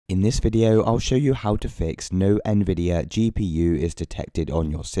In this video, I'll show you how to fix no Nvidia GPU is detected on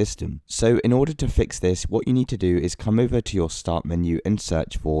your system. So in order to fix this, what you need to do is come over to your start menu and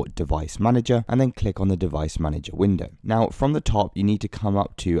search for Device Manager and then click on the Device Manager window. Now from the top, you need to come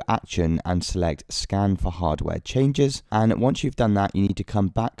up to Action and select Scan for Hardware Changes. And once you've done that, you need to come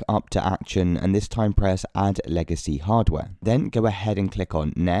back up to Action and this time press Add Legacy Hardware. Then go ahead and click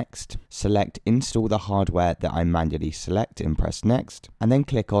on Next, select Install the hardware that I manually select and press Next, and then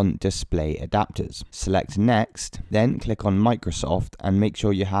click on Display Adapters. Select Next, then click on Microsoft and make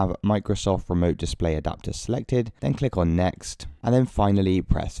sure you have Microsoft Remote Display Adapter selected, then click on Next, and then finally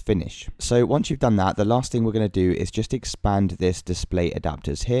press Finish. So once you've done that, the last thing we're going to do is just expand this display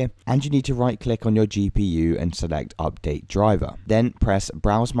adapters here, and you need to right click on your GPU and select Update Driver. Then press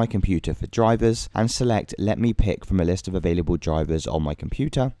Browse My Computer for drivers and select Let me pick from a list of available drivers on my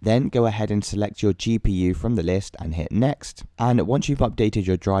computer. Then go ahead and select your GPU from the list and hit Next. And once you've updated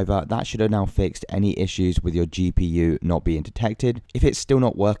your driver, that should have now fixed any issues with your GPU not being detected. If it's still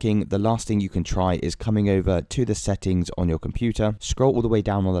not working, the last thing you can try is coming over to the settings on your computer, scroll all the way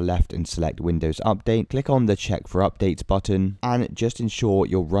down on the left and select Windows Update, click on the Check for Updates button, and just ensure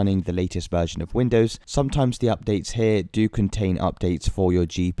you're running the latest version of Windows. Sometimes the updates here do contain updates for your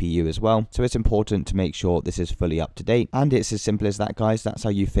GPU as well, so it's important to make sure this is fully up to date. And it's as simple as that, guys. That's how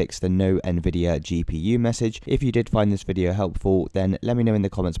you fix the no Nvidia GPU message. If you did find this video helpful, then let me know in the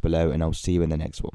comments below and I'll see you in the next one.